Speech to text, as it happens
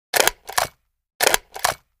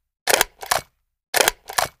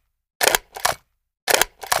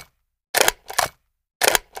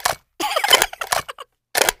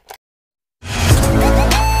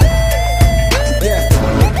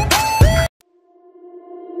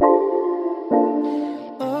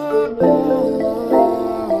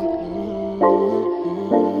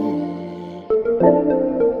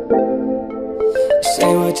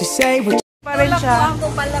you say what pa rin siya. Ako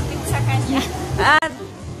palapit sa kanya. At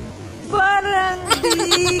parang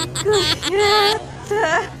di ko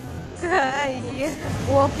yata kaya.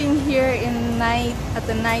 Walking here in night, at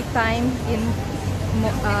the night time in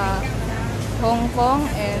Hong Kong,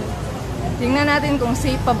 and tingnan natin kung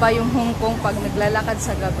safe pa ba yung Hong Kong pag naglalakad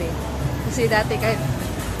sa gabi. Kasi dati kahit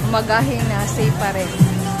umagahin na safe pa rin.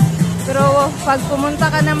 Pero pag pumunta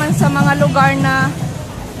ka naman sa mga lugar na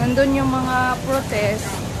nandun yung mga protest,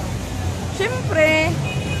 syempre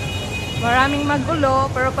maraming magulo,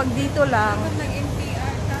 pero pag dito lang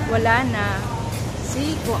wala na.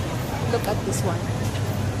 See, look at this one.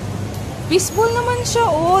 Peaceful naman siya.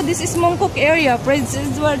 Oh, this is Mongkok area, Prince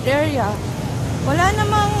Edward area. Wala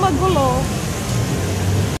namang magulo.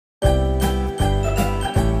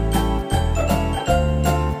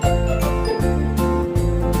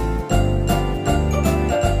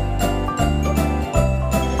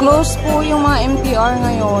 Close po yung mga MTR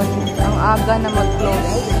ngayon. Ang aga na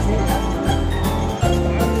mag-close.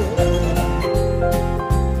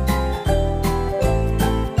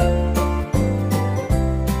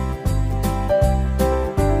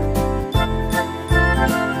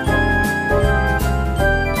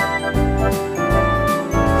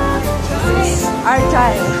 Our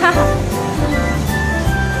child.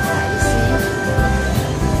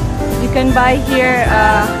 You can buy here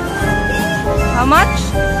how much?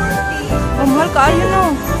 Oh, mahal ka, you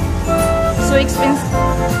know. So expensive.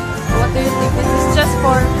 What do you think? This is just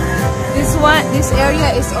for this one. This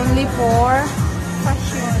area is only for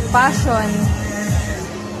fashion.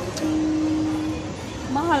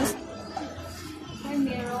 Mahal.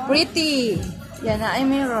 Pretty. Yan na ay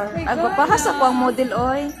mirror. Agpahas ako ang model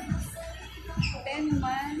oy. 10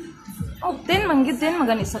 man. Oh, 10 man gid din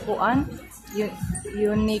magani sa kuan.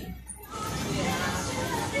 Unique.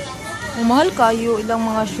 Mahal kayo ilang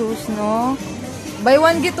mga shoes, no? Buy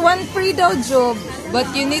one get one free daw, Job.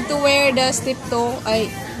 But you need to wear the steep toe,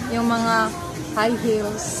 ay yung mga high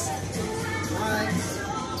heels.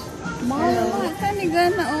 Mahal naman.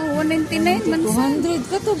 Kaniga na, oh, 199 man.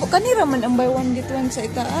 200 ka to. Kanira man ang buy one get one sa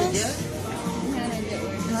itaas.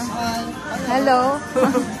 Hello.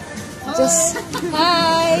 Just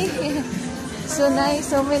hi. So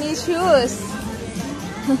nice, so many shoes.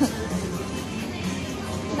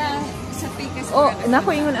 Sa pikas. Oh,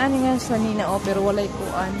 nako ingon ani nga sa nina, oh, pero walay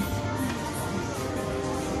kuan.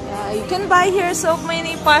 Yeah, you can buy here so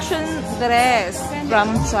many fashion dress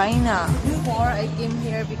from China. Before I came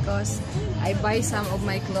here because I buy some of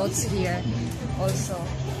my clothes here also.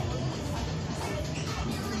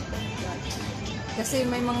 Kasi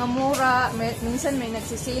may mga mura, minsan may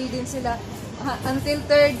nagsisale din sila. Until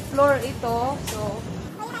 3rd floor ito. So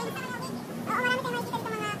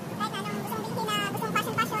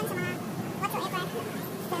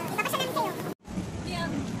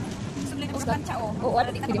oh,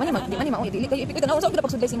 di man mo dili kayo ipikit na usab kita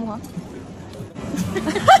pagsudlay si mo ha.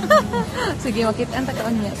 Sige, makit-an ta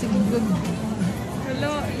kaon niya. Sige, good.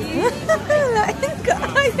 Hello. Lain ka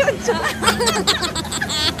ayo dyan.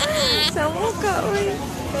 Sa mukha, uy.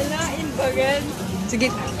 Kalain bagan. Sige.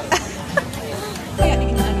 Kaya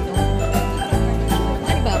tingin na dito.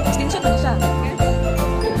 Ano ba? Screenshot na siya.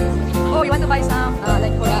 Oh, you want to buy some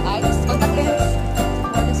like for the eyes? Contact lens?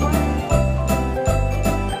 For this one?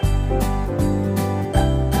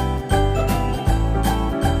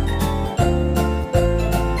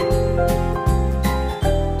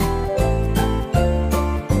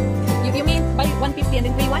 You mean buy 150 and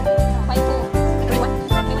then pay one? 5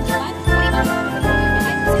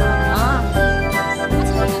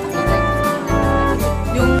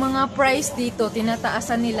 price dito,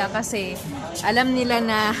 tinataasan nila kasi alam nila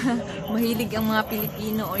na mahilig ang mga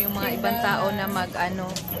Pilipino o yung mga ibang tao na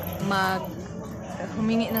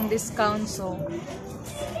humingi ng discount. So,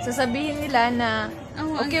 sasabihin nila na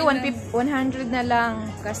okay, 100 na lang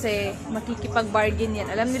kasi makikipag-bargain yan.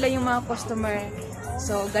 Alam nila yung mga customer.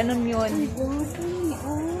 So, ganun yun.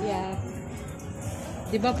 Yeah.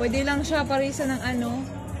 Diba, pwede lang siya parisa ng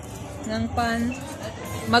ng pan.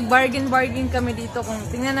 Mag-bargain kami dito. Kung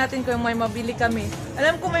tingnan natin kung may mabili kami.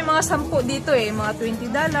 Alam ko may mga 10 dito eh. Mga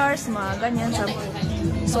 $20, mga ganyan.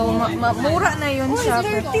 10. So, mura na yun siya.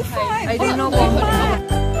 I don't know kung...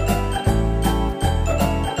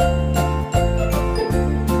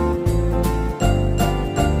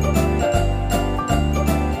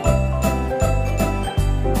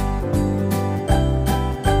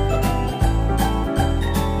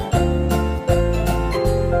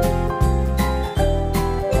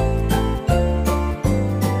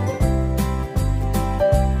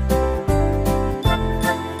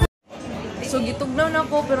 So, gitugnaw na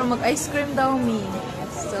ako, pero mag-ice cream daw me.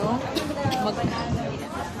 So,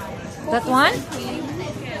 That one?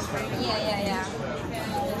 Yeah.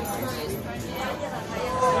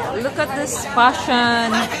 Look at this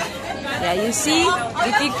fashion. Yeah, you see,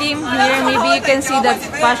 if you came here, maybe you can see that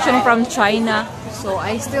fashion from China. So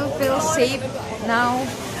I still feel safe now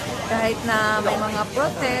kahit na may mga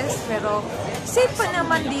protest, pero safe pa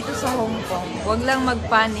naman dito sa Hong Kong. Huwag lang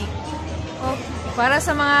magpanic. Oh, para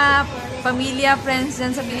sa mga pamilya, friends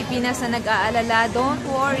dyan sa Pilipinas na nag-aalala, don't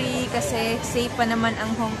worry kasi safe pa naman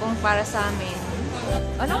ang Hong Kong para sa amin.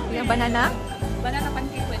 Ano? Yung banana? Banana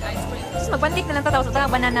pancake with ice cream. Tapos mag-pancake na lang tatawa sa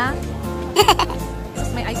banana.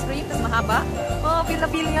 Tapos may ice cream, tapos mahaba. Oh, feel na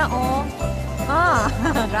feel niya, oh. Ah,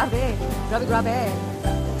 grabe. Grabe.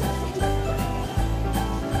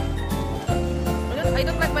 I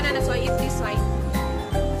don't like banana, so I eat this side.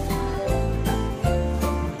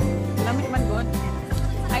 Lamig man good.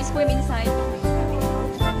 Ice cream inside.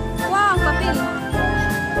 Wow, kapil.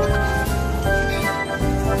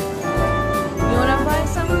 You wanna buy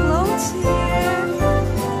some clothes here?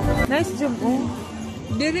 Nice job, oh.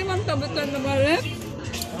 Diri man tabutan na balik.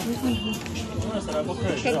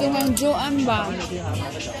 Katong Joan ba?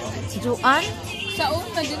 Joan? Sa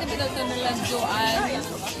una, dito pinagtan nila Joan.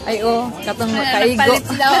 Ay, oh. Katong kaigo. Nagpalit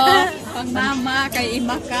sila, oh. Pag mama, kay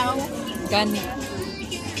Imakaw. Gani.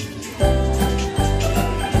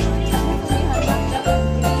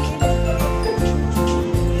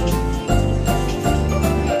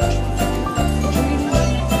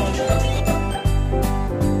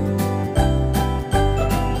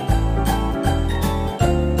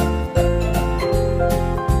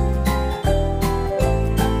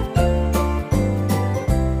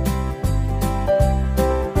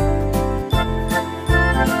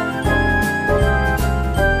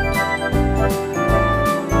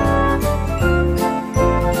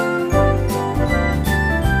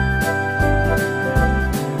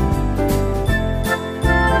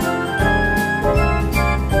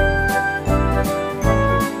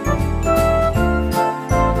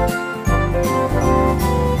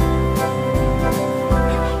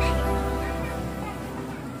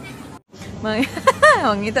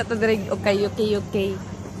 Mangita to direk okay.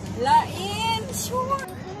 Lain, sure.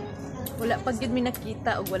 Wala pa gid mi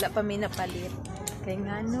nakita o wala pa mi napalit. Kay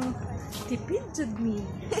ngano, tipid jud mi.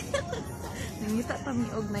 Nangita pa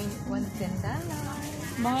mi og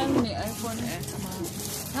 $110. Mahal ni iPhone X.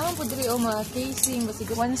 Naman po diri o mga casing,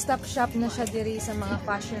 basig one-stop shop na siya diri sa mga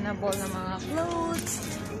fashionable na mga clothes,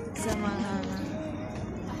 sa mga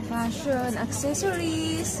fashion,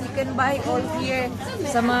 accessories. You can buy all here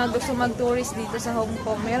sa mga gusto mag-tourist dito sa Hong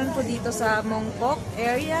Kong. Meron po dito sa Mong Kok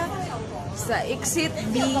area, sa Exit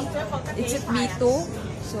B2.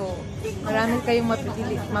 So, marami kayong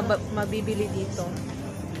mabibili dito.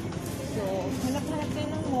 So, hanap-hanap kayo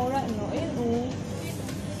ng mura, no? Ayan, oh.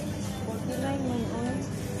 49 man, oh.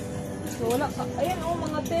 So, wala ka. Ayan, oh,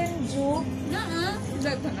 mga 10 Ju.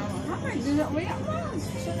 Dagta na mo. Hamay, dila mo yaman.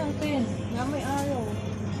 So, ng 10. Nga may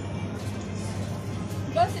araw.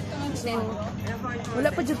 Basit ka ng So, wala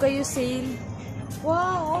pa dyan kayo sale.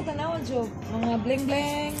 Wow, oh, tanawa dyan. Mga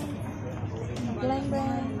bling-bling.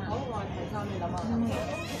 Bling-bling.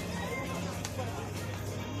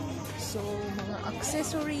 So, mga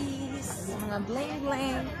accessories, mga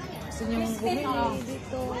bling-bling. Gusto nyo bumili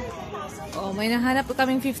dito. Oh, may nahanap po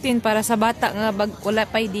kaming 15 para sa bata nga wala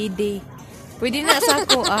pa'y D-Day. Pwede na sa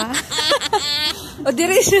ako, ah. O,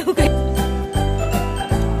 dire siya kayo.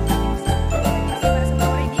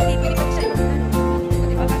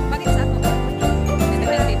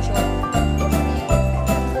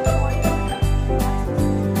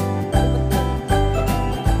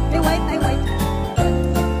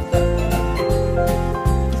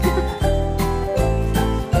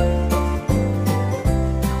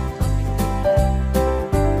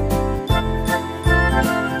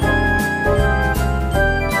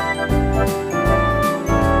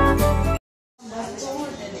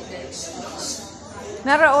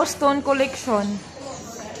 Nara o stone collection.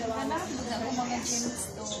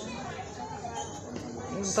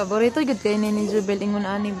 Paborito gud kay ni Jubel ingon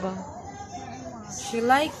ani ba. She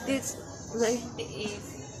like this, like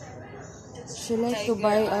she like to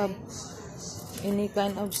buy any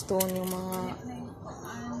kind of stone, yung mga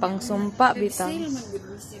pangsumpa bitaw.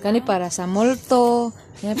 Kani para sa multo,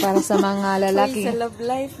 yan para sa mga lalaki. Sa love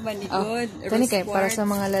life ba ni God? Kani kay para sa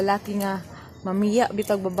mga lalaki nga mamiya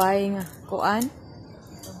bitaw babae nga kuan.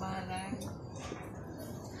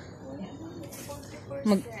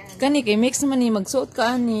 Kani kay mix man ni magsuot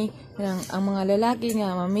ka ani ang mga lalaki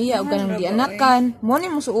nga mamiya og kanang dianakan mo ni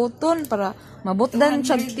mo suoton para mabutdan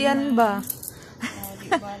tiyan ba.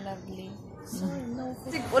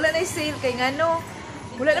 Wala na sale kay ngano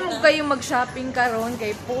Wala naman kayong mag-shopping karon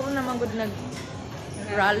kay puro naman good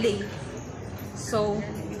nag-rally. So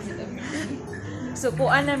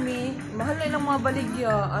kuan nami, mahal na lang mga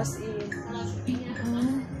baligya as in.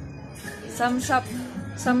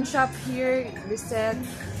 Some shop here they said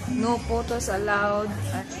no photos allowed.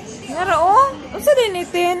 Ngara oh, unsa din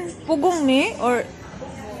itin? Pugong ni or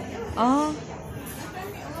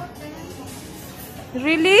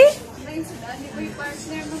really?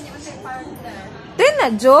 Then na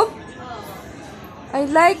job? I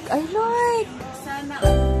like. Sana.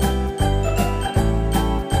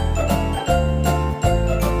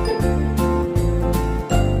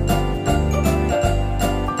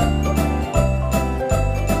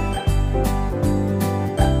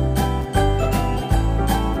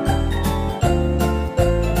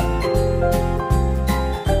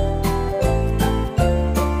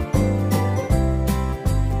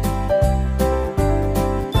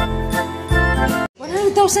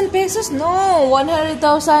 Pesos? No,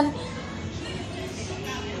 100,000.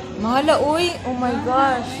 Mahala, uy. Oh my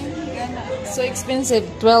gosh. So expensive.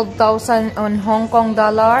 12,000 on Hong Kong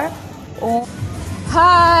dollar. Oh.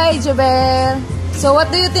 Hi, Jabel. So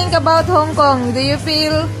what do you think about Hong Kong? Do you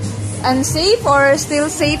feel unsafe or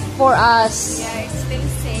still safe for us? Yeah, it's still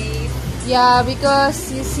safe. Yeah,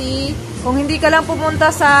 because you see, kung hindi ka lang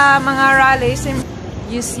pumunta sa mga rallies,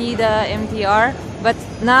 you see the MTR. But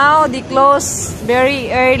now they close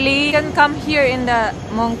very early. You can come here in the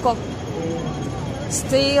Mongkok.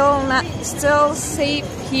 Still safe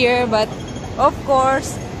here, but of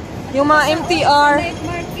course, yung mga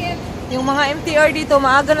MTR dito,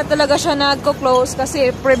 maaga na talaga siya nagko-close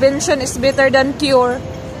kasi prevention is better than cure.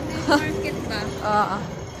 Market ba?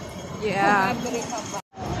 Yeah.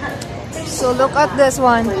 So look at this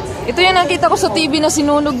one. Ito yung nakita ko sa TV na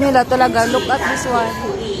sinunog nila talaga. Look at this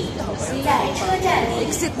one.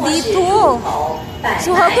 Exit dito.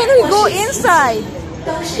 So how can we go inside?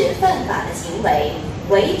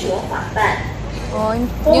 Oh,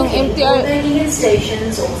 yung MTR.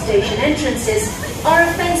 Stations or station entrances are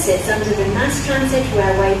offensive under the Mass Transit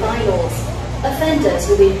Railway bylaws. Offenders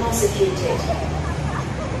will be prosecuted.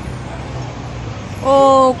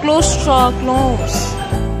 Oh, close siya, close.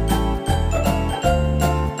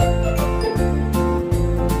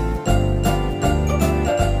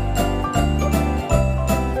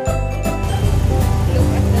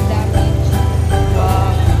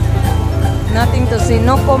 Nothing to say,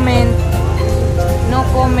 no comment.